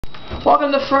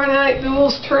Welcome to Friday Night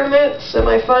Duels Tournament,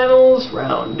 semifinals,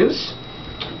 round deuce.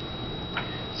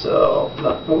 So,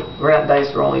 we're not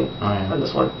dice rolling on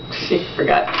this one.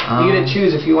 Forgot. You get to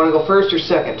choose if you want to go first or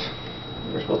second.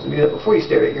 You're supposed to do that before you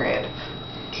stare at your hand.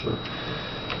 Sure.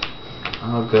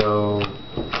 I'll go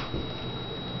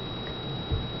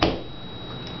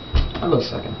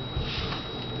second.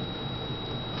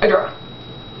 I draw.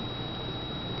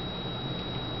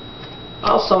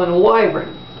 I'll summon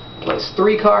Wyvern. Place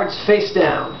 3 cards face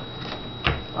down.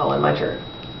 I'll end my turn.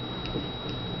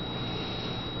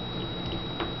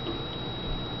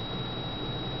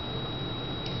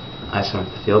 I summon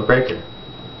the Field Breaker.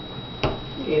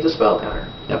 He needs a spell counter.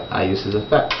 Yep, I use his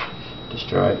effect.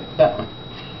 Destroy that one.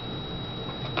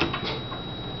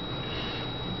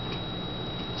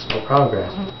 Slow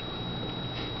progress.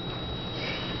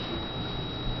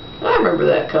 I remember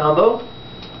that combo.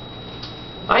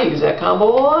 I use that combo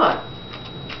a lot.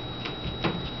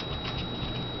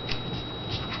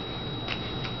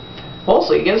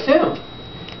 Mostly against him.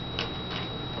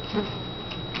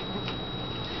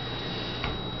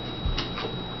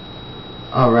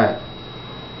 Alright.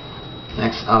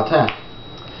 Next, I'll attack.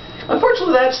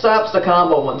 Unfortunately, that stops the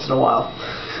combo once in a while.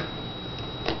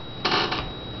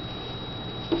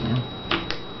 Yeah.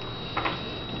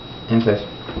 In place.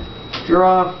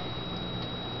 Draw.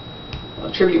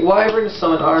 Tribute Wyvern,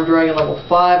 summon Armed Dragon level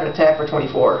 5 and attack for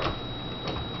 24.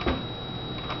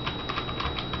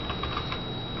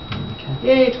 Okay.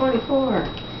 Yay, 24.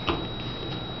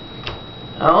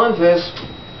 I'll invest.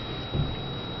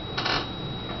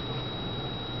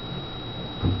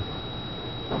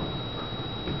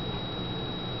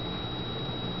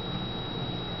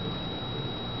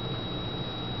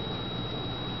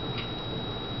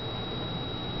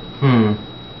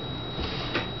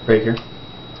 Breaker.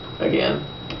 Again.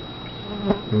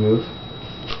 Remove.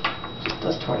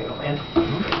 That's 20, oh man. I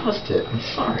lost it. I'm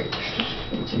Sorry.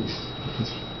 Jeez.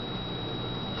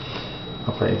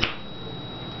 I'll play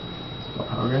Slow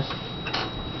Progress.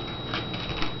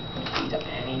 Eat a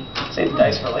penny. Save the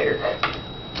dice for later.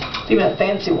 It's even a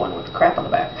fancy one with crap on the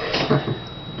back.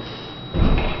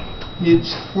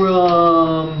 It's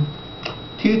from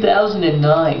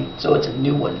 2009, so it's a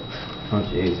new one. Oh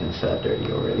jeez, and it's that dirty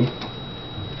already.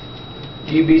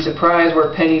 You'd be surprised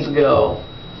where pennies go.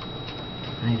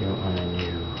 I don't want to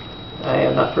know. I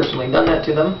have not personally done that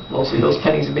to them. Mostly those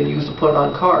pennies have been used to put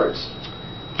on cards.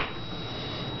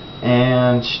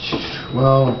 And,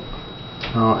 well,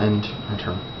 I'll end my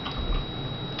turn.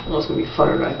 Well, it's going to be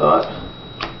funner than I thought.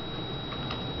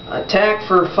 Attack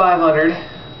for 500.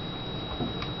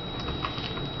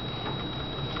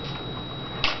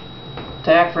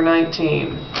 Attack for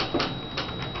 19.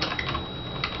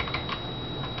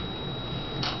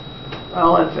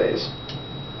 I'll end phase.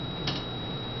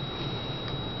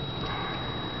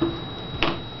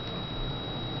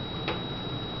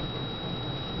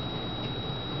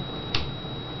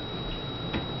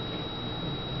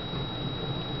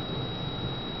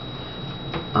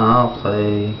 I'll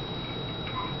play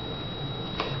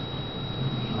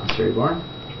Monster Reborn.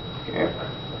 Okay.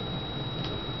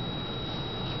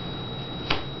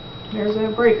 There's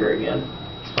that breaker again.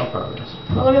 Slow Progress.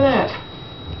 Oh, look at that.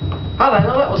 How did I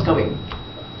know that was coming?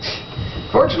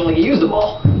 Fortunately, you used them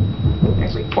all.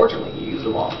 Actually, fortunately, you used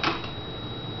them all.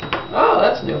 Oh,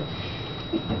 that's new.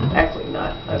 Actually,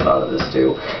 not. I thought of this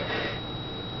too.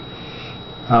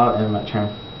 I'll end my turn.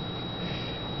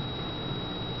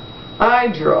 I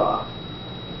draw.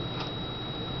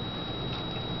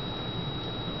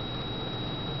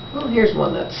 Well, here's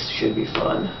one that should be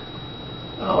fun.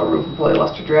 I'll roof and play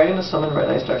Luster Dragon to summon Red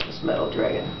Ice Darkness Metal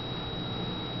Dragon.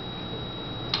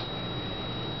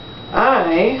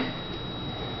 I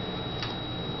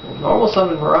will normal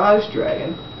summon Mirage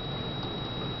Dragon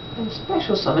and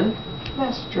special summon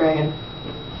Master Dragon.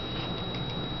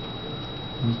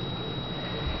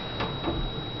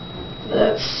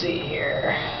 Let's see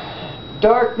here.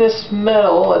 Darkness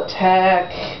Metal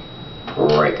Attack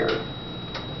Breaker.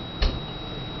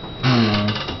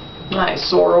 Nice,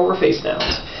 soar over face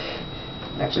downs.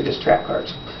 Actually, just trap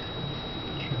cards.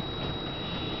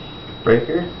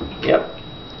 Breaker? Yep.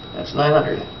 That's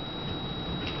 900.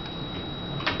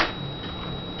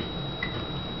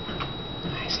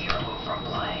 Nice, you remove from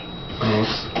play.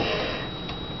 Nice.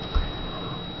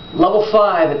 Level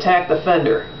 5, attack the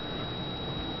Fender.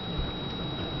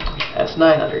 That's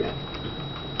 900.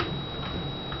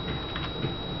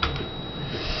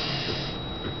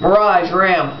 Mirage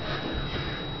Ram.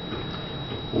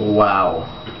 Wow.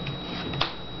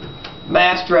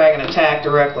 Mass Dragon attack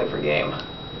directly for game.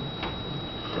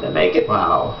 Did I make it?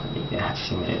 Wow. Yes,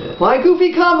 you made it. My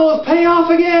goofy combos pay off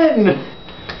again!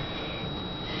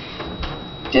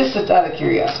 Just out of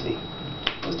curiosity.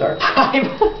 What's Dark Prime?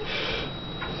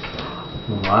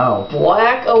 Wow.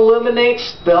 Black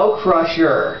eliminates Spell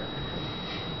Crusher.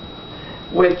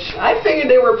 Which, I figured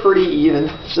they were pretty even,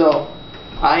 so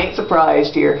I ain't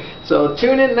surprised here. So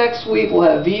tune in next week, we'll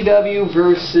have VW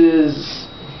versus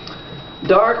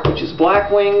Dark, which is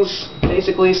Black Wings,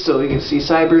 basically, so you can see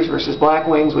Cybers versus Black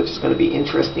Wings, which is going to be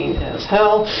interesting as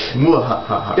hell.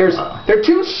 They're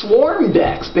two Swarm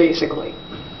decks, basically.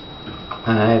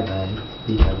 And I have a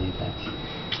VW deck.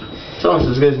 It's almost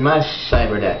as good as my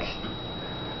Cyber deck.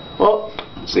 Well,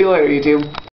 see you later, YouTube.